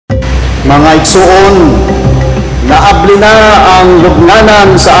Mga igsuon, naabli na ang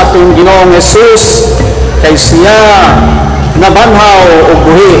lubnganan sa atong Ginoong Jesus kay siya nabanhaw o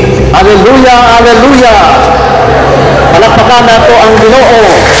buhi. Hallelujah, hallelujah! Palakpakan nato ang Ginoo.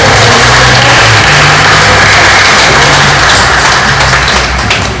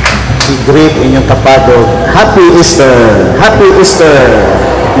 I-greet inyong kapadog. Happy Easter! Happy Easter!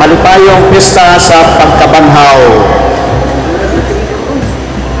 Malipayong pista sa pagkabanhaw.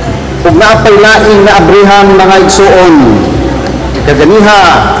 Ug naapay laing naabrihan mga igsuon, kaganiha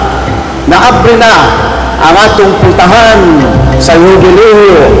naabri na ang atong puntahan sa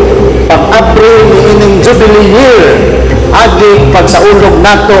Jubilee. Pag-abri ni ining Jubilee year, agi pagsaulog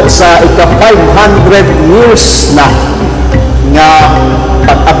nato sa ika-500 years na nga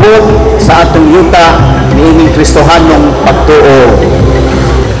pag-abot sa atong yuta ni ining Kristohanong pagtuo.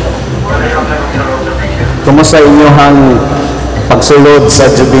 Kumusta inyohang pagsulod sa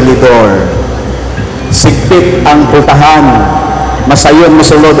Jubilee Door? Sigpit ang pultahan, masayon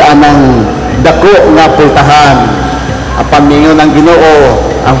mosulod anang dako nga pultahan. Apan ningon ang Ginoo,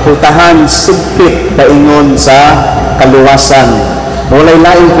 ang pultahan sigpit paingon sa kaluwasan. Walay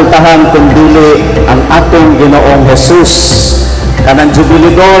laing pultahan kundi ang atong Ginoong Jesus. Kanang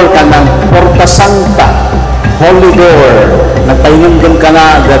Jubilee Door, kanang Porta Santa, Holy Door. Nagpainumdum ka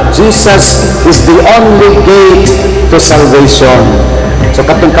na that Jesus is the only gate to salvation. So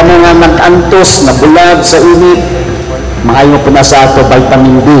katong kamo nga nag-antos, nabulag sa init, maayo po na sa ato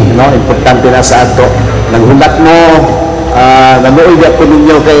vitamin D, no? Importante na sa ato. Naghulat mo, nanuoy ako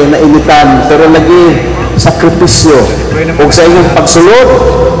ninyo kay nainitan, pero lagi sakripisyo. O sa inyong pagsulod,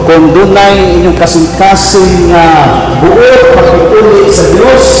 kung dunay inyong kasing-kasing buot, pagpipuli sa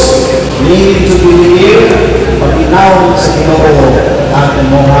Diyos, ni Jubilee, pag-inaw sa Ginoo, at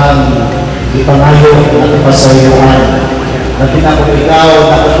imuhang ipangayon at ipasayuhan. Natin ako ikaw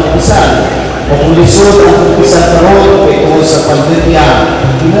na katupisan, o kung lisod ang katupisan karon, kaya sa pandemya,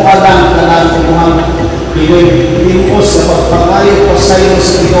 imualang ka na imuhang pinimos sa pagpangayon pasayo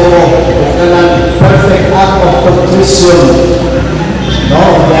sa Ginoo, o kanang perfect act of contrition.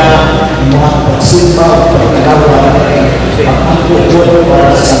 No, kaya imuhang pagsimba o pagkalawa, pag-angkukot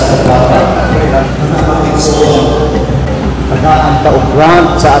para sa pagkapa. Tagaan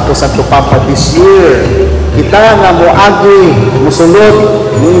taog-grant sa ato sa Tupapa this year. Kita nga moagi, musulod,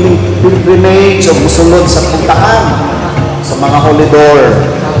 meaning pilgrimage o musulod sa puntahan sa mga Holy Door.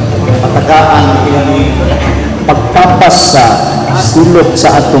 Patagaan kini pagpapas sa silot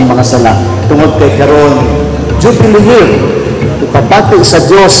sa atong mga sala. Tungod kay karon Jubilee year, ipapati sa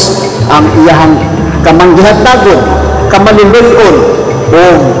Dios ang iyahang kamanggihatagod, kamalulun o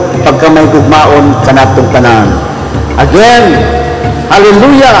pagkamaygugmaon kanatong tanan. Again,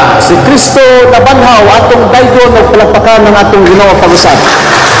 hallelujah! Si Kristo nabanhaw atong daygon o palakpakan ng atong Ginoo pag-usab.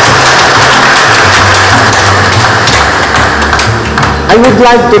 I would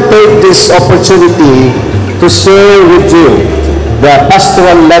like to take this opportunity to share with you the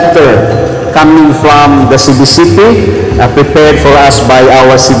pastoral letter coming from the CBCP, prepared for us by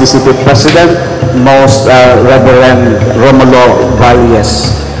our CBCP President, Most Reverend Romulo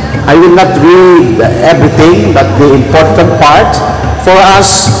Valles. I will not read everything, but the important part for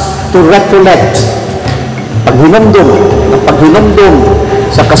us to recollect paghinumdum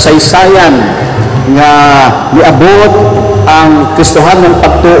sa kasaysayan nga niabot ang Kristohanong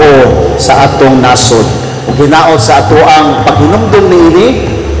pagtuo sa atong nasod. Ug hinaot sa ato ang paghinumdum niini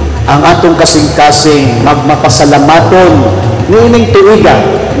ang atong kasing-kasing magmapasalamaton niining tuiga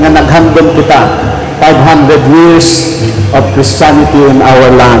nga naghandom kita 500 years of Christianity in our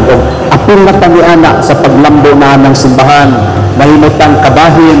land. O apil na paniana sa paglambo na ng simbahan, mahimutang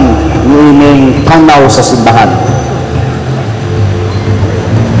kabahin niining tanaw sa simbahan.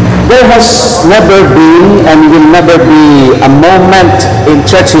 There has never been and will never be a moment in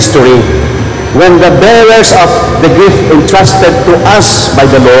church history when the bearers of the gift entrusted to us by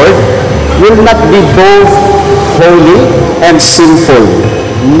the Lord will not be both holy and sinful,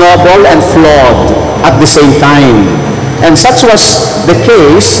 noble and flawed at the same time. And such was the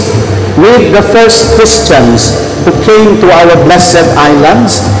case with the first Christians who came to our blessed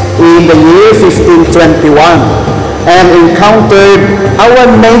islands in the year 1521 and encountered our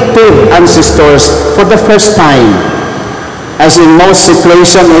native ancestors for the first time. As in most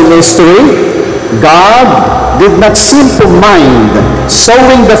situations in history, God did not seem to mind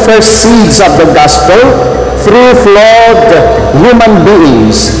sowing the first seeds of the gospel through flawed human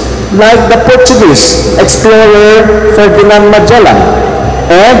beings like the Portuguese explorer Ferdinand Magellan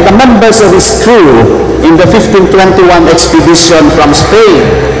and the members of his crew in the 1521 expedition from Spain.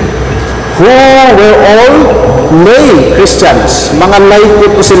 who were all lay Christians. Mga laiko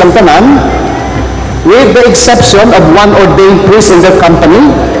po silang tanan, with the exception of one ordained priest in their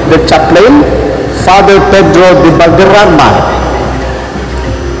company, the chaplain, Father Pedro de Valderrama.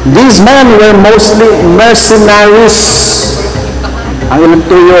 These men were mostly mercenaries. Ang ilang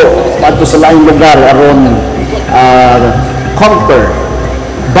tuyo, pato sa laing lugar, aron conquer.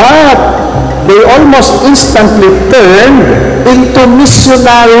 But they almost instantly turned into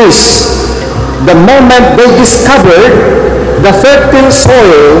missionaries the moment they discovered the fertile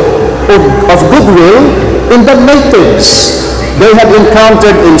soil of goodwill in the natives they had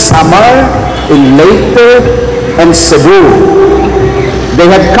encountered in Samar, in Leyte, and Cebu. They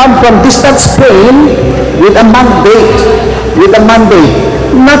had come from distant Spain with a mandate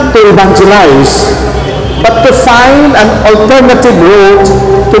not to evangelize, but to find an alternative route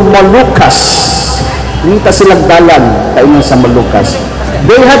to Moluccas. Nita silang dalan kaingon sa Moluccas.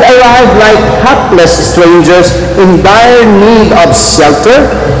 They had arrived like hapless strangers in dire need of shelter.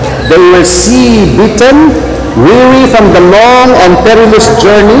 They were sea-beaten, weary from the long and perilous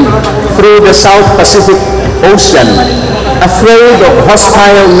journey through the South Pacific Ocean, afraid of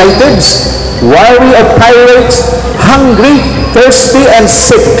hostile natives, wary of pirates, hungry, thirsty, and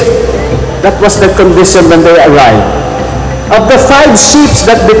sick. That was their condition when they arrived. Of the 5 ships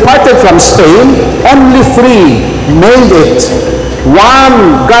that departed from Spain, only 3 made it. 1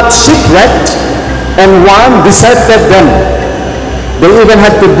 got shipwrecked, and 1 deserted them. They even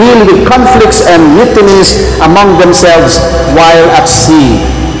had to deal with conflicts and mutinies among themselves while at sea.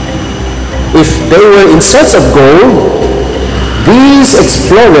 If they were in search of gold, these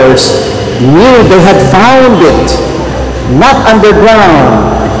explorers knew they had found it, not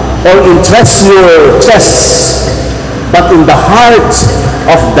underground or in treasure chests, but in the hearts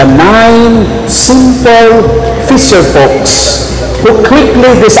of the 9 simple fisher folks who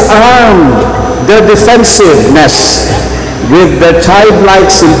quickly disarmed their defensiveness with their childlike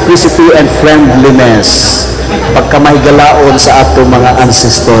simplicity and friendliness. Pagkamaygalaon sa ato mga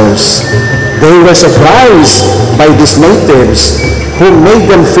ancestors, they were surprised by these natives who made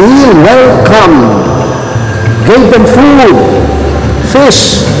them feel welcome, gave them food,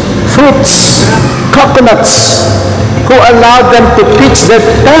 fish, fruits, coconuts, who allowed them to pitch their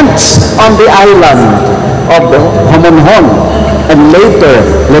tents on the island of Homonhon and later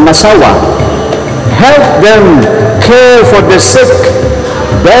Limasawa, helped them care for the sick,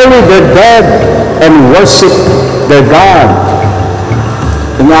 bury their dead, and worship their God.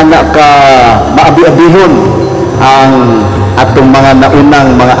 Nga ka maabi-abihon ang atong mga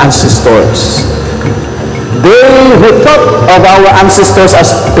naunang mga ancestors. They who thought of our ancestors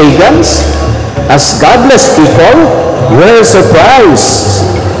as pagans, as godless people, were surprised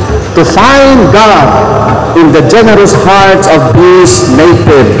to find God in the generous hearts of these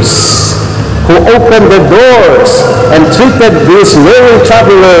natives who opened their doors and treated these weary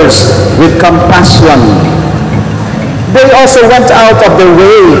travelers with compassion. They also went out of their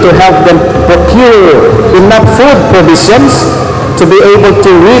way to help them procure enough food provisions to be able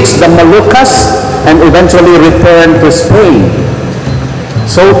to reach the Moluccas and eventually return to Spain.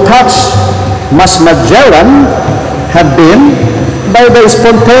 So touched must Magellan have been by the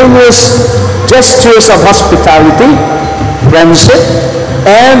spontaneous gestures of hospitality, friendship,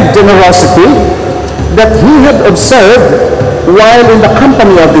 and generosity that he had observed while in the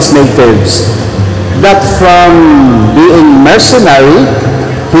company of these natives, that from being mercenary,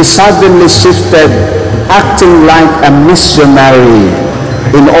 he suddenly shifted, acting like a missionary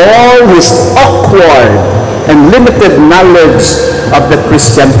in all his awkward and limited knowledge of the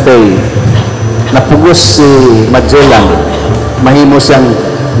Christian faith. Napugos si Magellan, mahimo siyang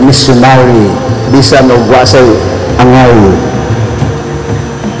missionary, bisan og wa say angay.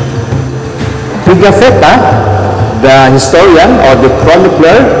 Pigafetta, the historian or the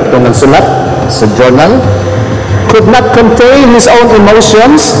chronicler, itong nagsulat sa journal, could not contain his own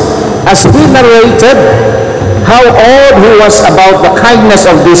emotions as he narrated how awed he was about the kindness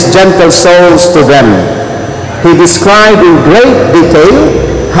of these gentle souls to them. He described in great detail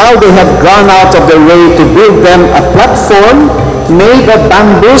how they had gone out of their way to build them a platform made of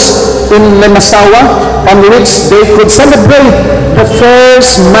bamboos in Limasawa on which they could celebrate the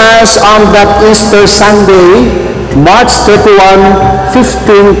first Mass on that Easter Sunday, March 31,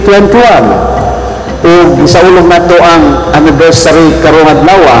 1521. O sa ulong nato ang anniversary karong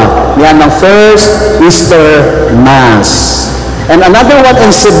adlaw niya ng first Easter Mass. And another one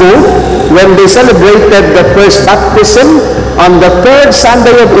in Cebu, when they celebrated the first baptism on the third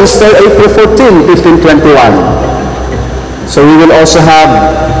Sunday of Easter, April 14, 1521. So we will also have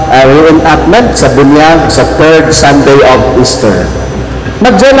a reenactment sa bunyag sa third Sunday of Easter.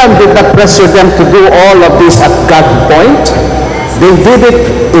 Magellan did not pressure them to do all of this at gunpoint. They did it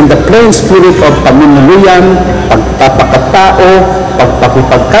in the plain spirit of paminuluyan, pagpapakatao,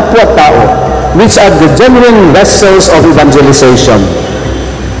 pagpakipagkapwa-tao, which are the genuine vessels of evangelization.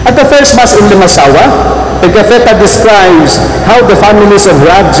 At the first Mass in Limasawa, Pigafetta describes how the families of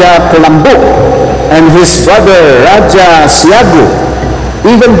Raja Colambuk and his brother Raja Siagu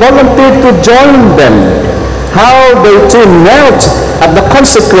even volunteered to join them, how they too knelt at the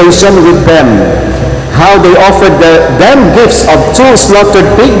consecration with them, how they offered them gifts of 2 slaughtered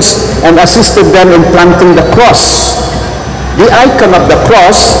pigs and assisted them in planting the cross. The icon of the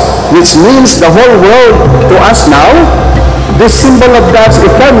cross, which means the whole world to us now, this symbol of God's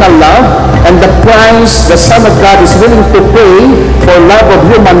eternal love and the price the Son of God is willing to pay for love of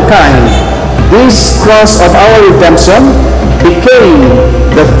humankind. This cross of our redemption became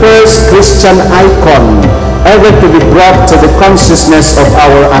the first Christian icon ever to be brought to the consciousness of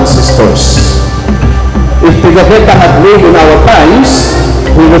our ancestors. If Pigafetta had lived in our times,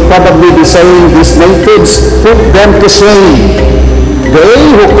 we would probably be saying these natives put them to shame. They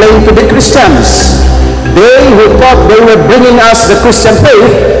who claim to be Christians, they who thought they were bringing us the Christian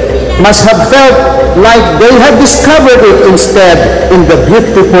faith, must have felt like they had discovered it instead in the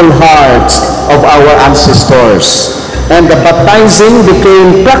beautiful hearts of our ancestors. And the baptizing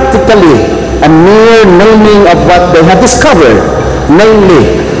became practically a mere naming of what they had discovered,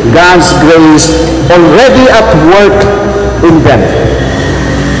 namely God's grace already at work in them.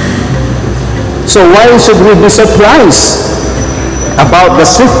 So why should we be surprised about the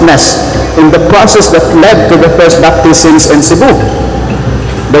swiftness in the process that led to the first baptisms in Cebu?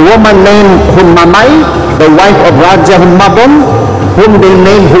 The woman named Hunmamay, the wife of Raja Hunmabon, whom they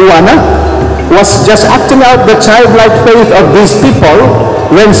named Juana, was just acting out the childlike faith of these people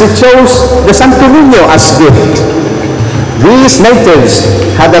when she chose the Santo Niño as gift. These natives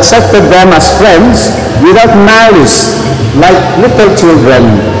had accepted them as friends without malice, like little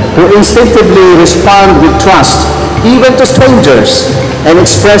children who instinctively respond with trust even to strangers and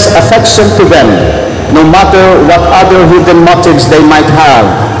express affection to them, no matter what other hidden motives they might have.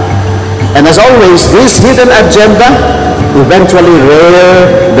 And as always, this hidden agenda eventually rear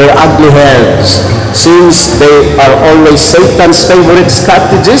their ugly heads, since they are always Satan's favorite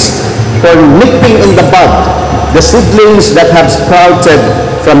strategies for nipping in the bud the seedlings that have sprouted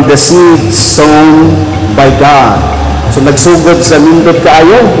from the seed sown by God. So nagsugod sa nindot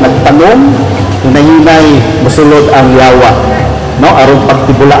kaayo, nagtanom, hinahinay, musulod ang yawa, no, aron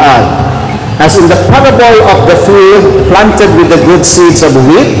pagtibulaan. As in the parable of the field planted with the good seeds of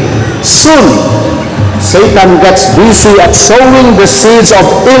wheat, soon Satan gets busy at sowing the seeds of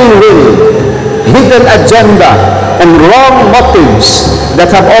ill will, hidden agenda, and wrong motives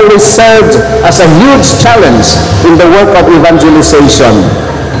that have always served as a huge challenge in the work of evangelization.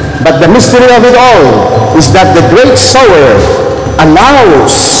 But the mystery of it all is that the great sower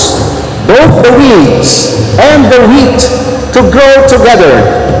allows both the weeds and the wheat to grow together,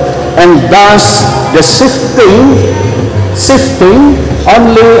 and thus the sifting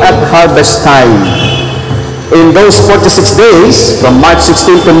only at harvest time. In those 46 days, from March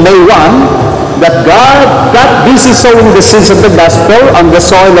 16 to May 1, that God got busy sowing the seeds of the gospel on the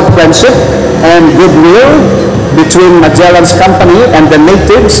soil of friendship and goodwill between Magellan's company and the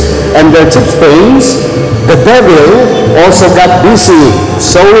natives and their chieftains, the devil also got busy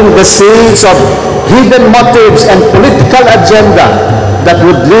sowing the seeds of hidden motives and political agenda that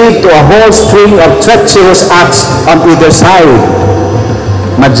would lead to a whole string of treacherous acts on either side.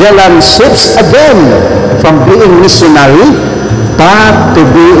 Magellan shifts again from being missionary back to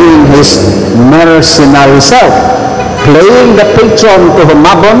being his mercenary self, playing the patron to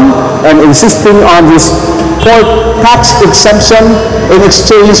Humabon and insisting on his pork tax exemption in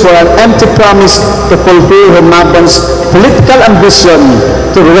exchange for an empty promise to fulfill Humabon's political ambition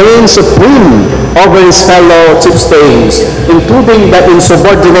to reign supreme over his fellow chieftains, including the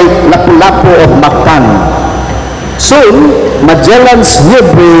insubordinate Lapu-Lapu of Mactan. Soon, Magellan's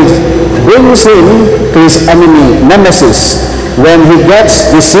hubris brings him to his enemy, Nemesis, when he gets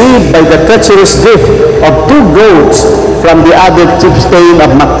deceived by the treacherous gift of 2 goats from the other chieftain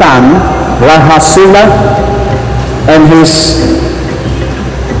of Mactan, Rahasula, and his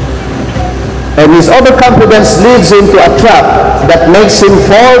overconfidence leads him to a trap that makes him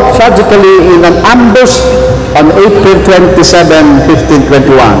fall tragically in an ambush on April 27,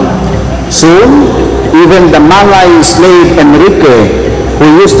 1521. Soon, even the Malay slave Enrique, who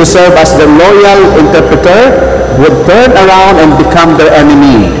used to serve as the loyal interpreter, would turn around and become their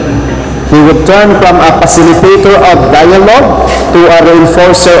enemy. He would turn from a facilitator of dialogue to a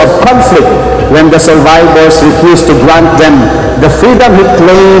reinforcer of conflict, when the survivors refused to grant them the freedom he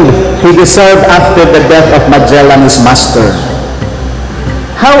claimed he deserved after the death of Magellan's master.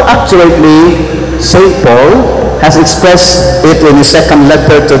 How accurately St. Paul has expressed it in his second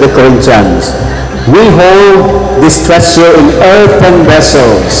letter to the Corinthians. We hold this treasure in earthen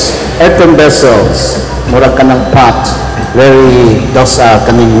vessels. Earthen vessels. Murag ka ng pot. Very, those are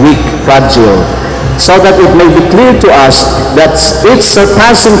weak, fragile. So that it may be clear to us that its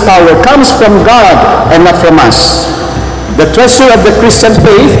surpassing power comes from God and not from us. The treasure of the Christian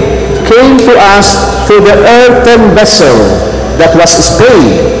faith came to us through the earthen vessel that was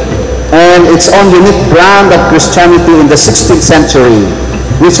Spain, and its own unique brand of Christianity in the 16th century,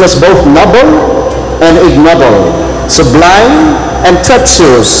 which was both noble and ignoble, sublime and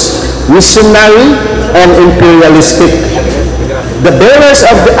treacherous, missionary and imperialistic. The bearers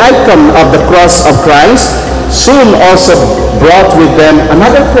of the icon of the cross of Christ soon also brought with them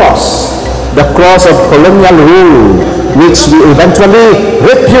another cross, the cross of colonial rule, which we eventually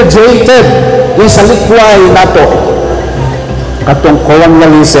repudiated. Yung sa likway nato, katong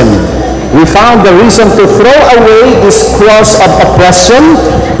colonialism. We found the reason to throw away this cross of oppression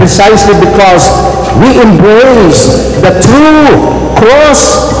precisely because we embrace the true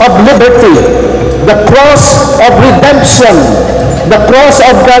cross of liberty, the cross of redemption, the cross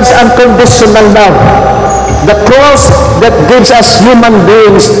of God's unconditional love, the cross that gives us human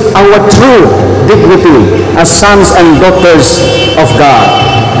beings our true dignity as sons and daughters of God.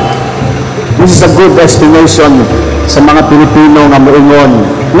 This is a good estimation sa mga Pilipino nga moingon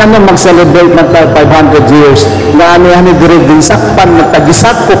nga nang mag-celebrate man ta 500 years nga ani diri din sakpan na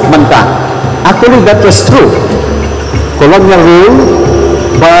tagisakop man ta. Actually, that was true. Colonial rule,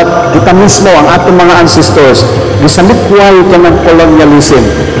 but kita mismo ang atong mga ancestors gisalikway ka ng colonialism,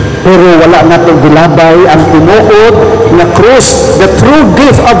 pero wala natong gilabay ang tinuod na krus, the true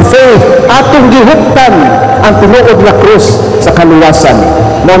gift of faith. Atong gihuptan ang tinuod na krus sa kaluwasan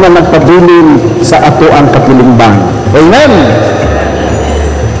mo na nagpabilin sa ato ang kapilimbang. Amen.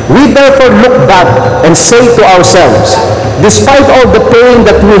 We therefore look back and say to ourselves, despite all the pain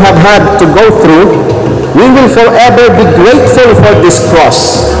that we have had to go through, we will forever be grateful for this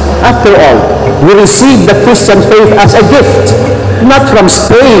cross. After all, we received the Christian faith as a gift, not from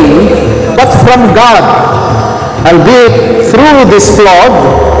Spain, but from God, albeit through this flawed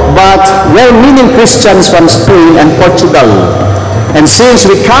but well-meaning Christians from Spain and Portugal. And since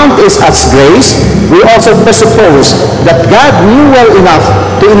we count it as grace, we also presuppose that God knew well enough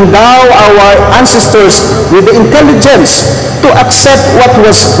to endow our ancestors with the intelligence to accept what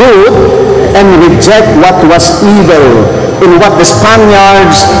was good and reject what was evil in what the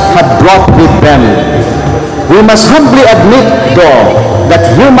Spaniards had brought with them. We must humbly admit, though,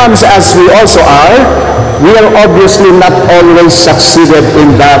 that humans as we also are, we are obviously not always succeeded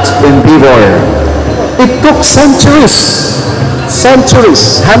in that endeavor. It took centuries,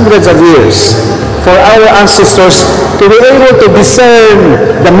 hundreds of years, for our ancestors to be able to discern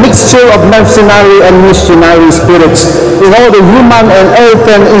the mixture of mercenary and missionary spirits in all the human and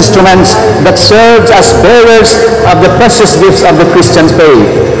earthen instruments that served as bearers of the precious gifts of the Christian faith.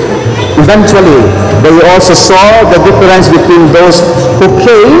 Eventually, they also saw the difference between those who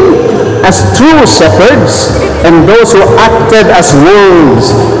came as true shepherds and those who acted as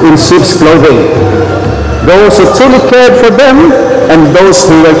wolves in sheep's clothing. Those who truly cared for them and those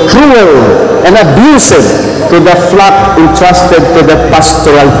who were cruel and abusive to the flock entrusted to the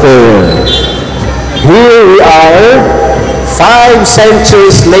pastoral care. Here we are, 5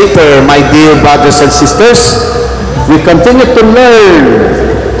 centuries later, my dear brothers and sisters. We continue to learn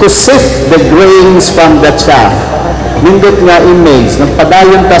to sift the grains from the chaff. Nindot nga image,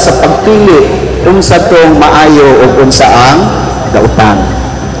 nagpadayon ta sa pagpili unsa tong maayo o unsa ang dautan.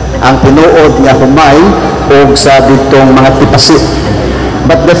 Ang tinuod nga humay o sa ditong mga tipasit.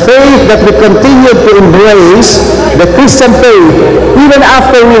 But the faith that we continue to embrace, the Christian faith, even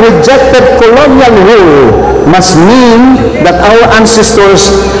after we rejected colonial rule, must mean that our ancestors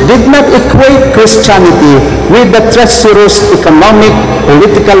did not equate Christianity with the treacherous economic,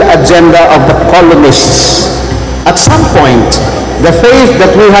 political agenda of the colonists. At some point, the faith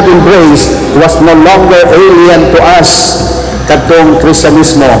that we had embraced was no longer alien to us. Katong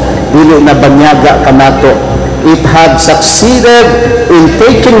Kristiyanismo, dili na banyaga kanato. It had succeeded in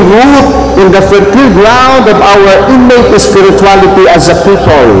taking root in the fertile ground of our innate spirituality as a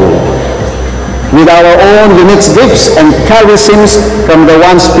people, with our own unique gifts and charisms from the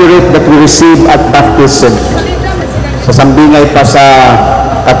one Spirit that we received at baptism. Sasambingay pa sa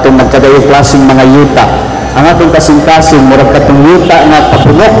katong nagkadayo klaseng mga yuta. Ang atong kasing-kasing, murag katong yuta nga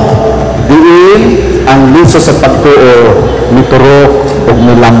papunok, diin ang liso sa pagtuo miturok ug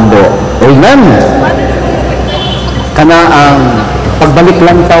milambo. Amen. Kana ang pagbalik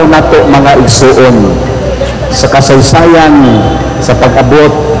lantaw nato mga igsuon sa kasaysayan sa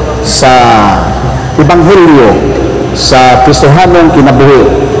pag-abot sa ebanghelyo sa Kristohanong kinabuhi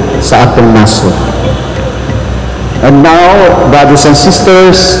sa atong nasod. And now, brothers and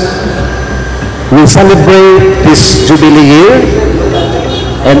sisters, we celebrate this Jubilee year,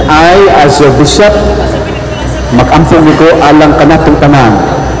 and I, as your bishop, mag-ampong ko alang kanatong tanan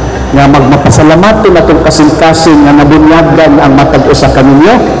nga magmapasalamaton atong kasing-kasing nga nabunyagan ang matag-o sa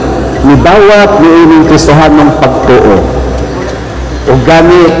kaninyo ni bawat niining Kristohanong pagtuo. O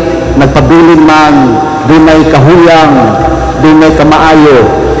gani nagpabilin man dunay kahuyang, dunay kamaayo,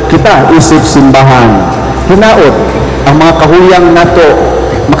 kita isip simbahan. Hinaot ang mga kahuyang nato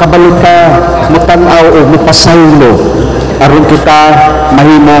makabalita, mutanaw o mupasaylo aron kita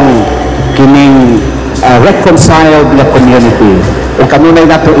mahimong kining reconciled na community. O kanunay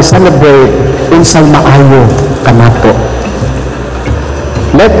nato i-celebrate unsang maayo kanato.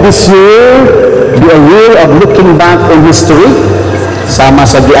 Let this year be a year of looking back on history, sama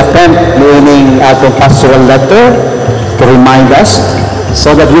sa di-attempt meaning atong pastoral letter to remind us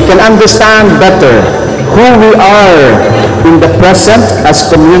so that we can understand better who we are in the present as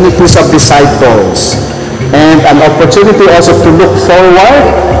communities of disciples, and an opportunity also to look forward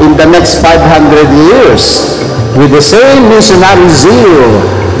in the next 500 years with the same missionary zeal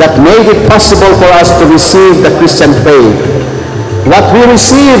that made it possible for us to receive the Christian faith. What we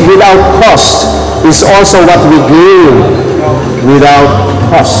receive without cost is also what we give without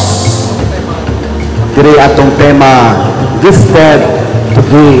cost. Diri atong tema, gifted to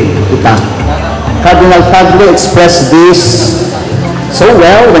give kita. Cardinal Tagle expressed this so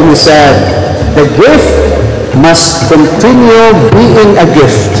well when he said, the gift must continue being a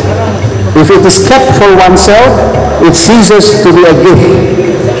gift. If it is kept for oneself, it ceases to be a gift.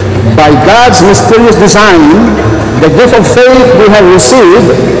 By God's mysterious design, the gift of faith we have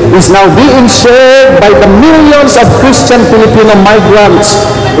received is now being shared by the millions of Christian Filipino migrants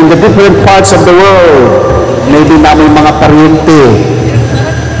in the different parts of the world. Maybe namin mga pariente,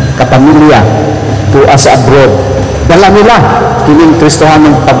 kapamilya, to us abroad. Dala nila kining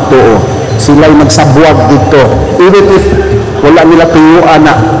Kristohanong pagtuo. Sila'y magsabuag dito. Even if wala nila tuyuan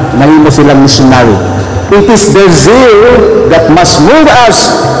na nahimo silang missionary. It is the zeal that must move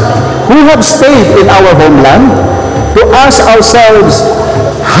us who have stayed in our homeland to ask ourselves,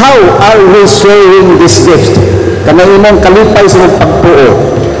 how are we sharing this gift? Kanang imong kalipay sa pagtuo,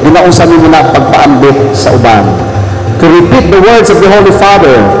 ginaunsa nimo na pagpaambit sa uban. To repeat the words of the Holy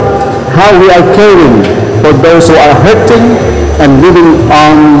Father, how we are caring for those who are hurting and living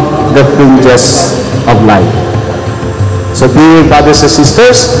on the fringes of life. So dear brothers and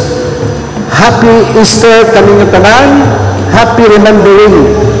sisters, happy Easter kaming tanan, happy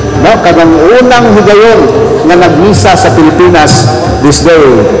remembering, no, kanang unang higayon na nagmisa sa Pilipinas this day.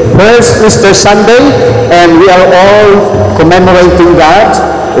 First Easter Sunday, and we are all commemorating that.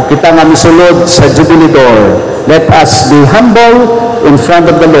 O kita nga misulod sa Jubilee Door. Let us be humble in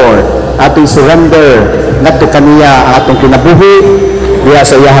front of the Lord. Atong surrender ngadto kaniya atong kinabuhi diha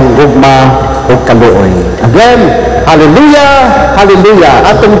sa iyahang gugma o kaluoy. Again, hallelujah, hallelujah.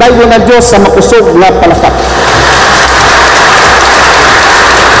 Atong dayon na Dios sa makusog nga palakpak.